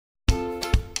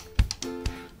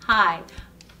Hi,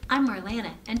 I'm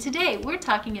Marlana, and today we're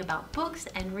talking about books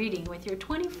and reading with your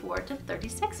 24 to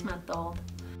 36-month-old.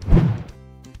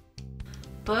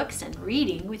 Books and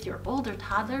reading with your older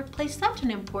toddler play such an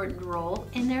important role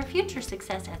in their future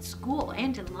success at school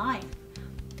and in life.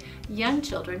 Young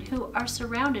children who are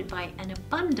surrounded by an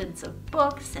abundance of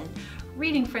books and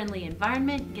reading-friendly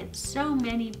environment get so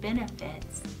many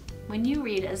benefits. When you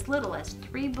read as little as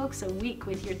 3 books a week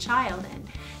with your child, and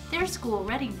their school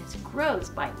readiness grows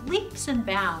by leaps and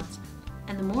bounds.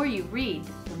 And the more you read,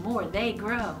 the more they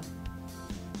grow.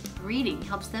 Reading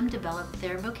helps them develop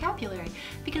their vocabulary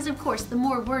because, of course, the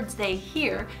more words they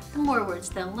hear, the more words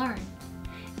they'll learn.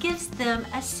 It gives them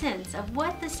a sense of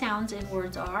what the sounds in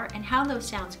words are and how those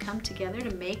sounds come together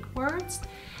to make words.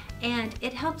 And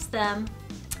it helps them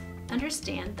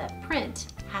understand that print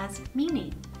has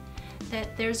meaning,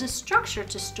 that there's a structure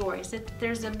to stories, that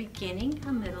there's a beginning,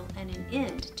 a middle, and an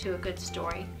end to a good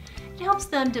story. It helps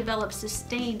them develop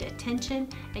sustained attention.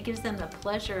 It gives them the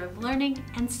pleasure of learning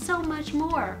and so much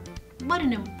more. What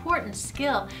an important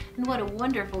skill and what a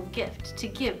wonderful gift to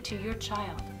give to your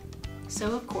child.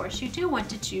 So of course you do want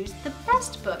to choose the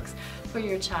best books for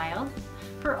your child.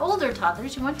 For older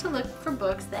toddlers, you want to look for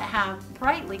books that have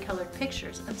brightly colored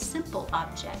pictures of simple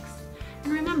objects.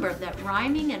 And remember that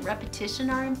rhyming and repetition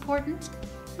are important.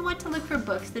 You want to look for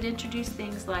books that introduce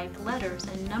things like letters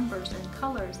and numbers and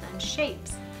colors and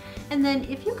shapes. And then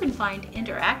if you can find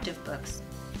interactive books,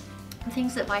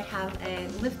 things that might have a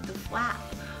lift the flap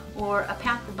or a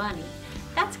pat the bunny,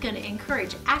 that's going to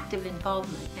encourage active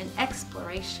involvement and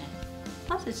exploration.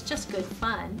 Plus it's just good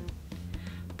fun.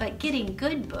 But getting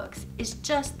good books is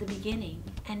just the beginning,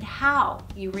 and how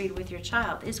you read with your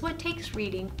child is what takes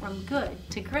reading from good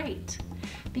to great.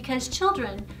 Because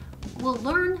children will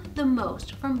learn the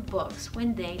most from books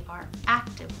when they are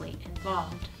actively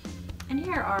involved. And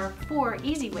here are 4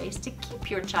 easy ways to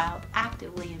keep your child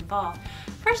actively involved.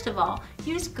 First of all,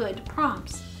 use good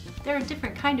prompts. There are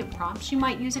different kinds of prompts. You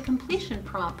might use a completion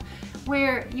prompt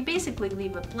where you basically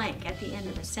leave a blank at the end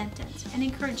of a sentence and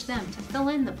encourage them to fill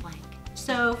in the blank.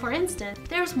 So for instance,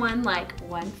 there's one like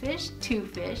 1 fish, 2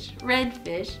 fish, red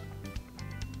fish,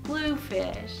 blue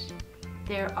fish.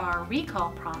 There are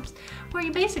recall prompts where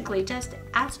you basically just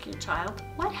ask your child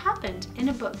what happened in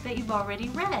a book that you've already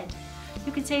read.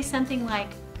 You could say something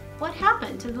like, what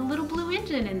happened to the little blue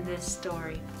engine in this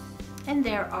story? And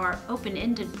there are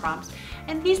open-ended prompts,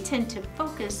 and these tend to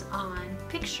focus on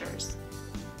pictures.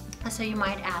 So you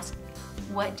might ask,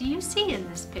 what do you see in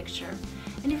this picture?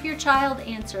 And if your child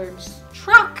answers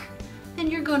truck, then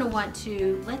you're going to want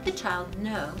to let the child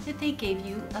know that they gave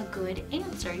you a good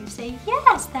answer. You say,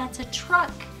 yes, that's a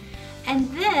truck. And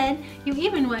then you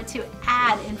even want to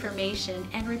add information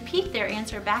and repeat their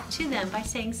answer back to them by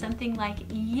saying something like,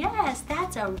 yes,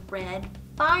 that's a red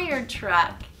fire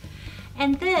truck.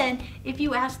 And then if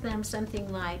you ask them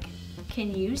something like, can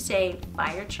you say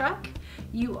fire truck?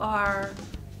 You are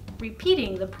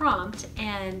repeating the prompt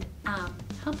and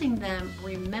helping them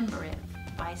remember it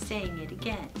by saying it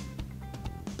again.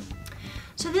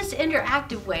 So this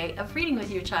interactive way of reading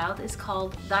with your child is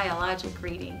called dialogic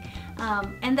reading.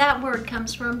 And that word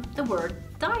comes from the word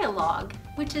dialogue,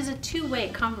 which is a 2-way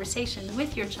conversation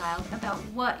with your child about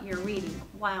what you're reading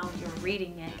while you're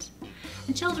reading it.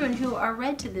 And children who are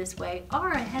read to this way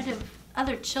are ahead of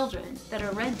other children that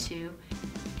are read to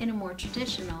in a more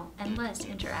traditional and less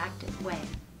interactive way.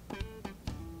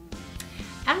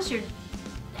 As you're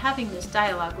having this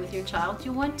dialogue with your child,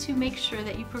 you want to make sure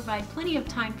that you provide plenty of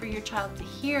time for your child to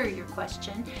hear your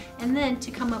question and then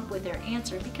to come up with their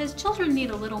answer, because children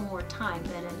need a little more time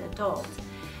than an adult.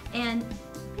 And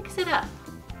mix it up.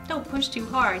 Don't push too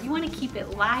hard. You want to keep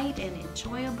it light and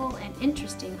enjoyable and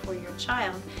interesting for your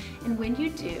child. And when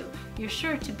you do, you're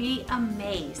sure to be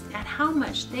amazed at how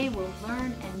much they will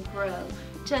learn and grow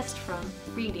just from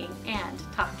reading and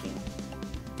talking.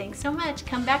 Thanks so much.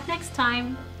 Come back next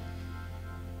time.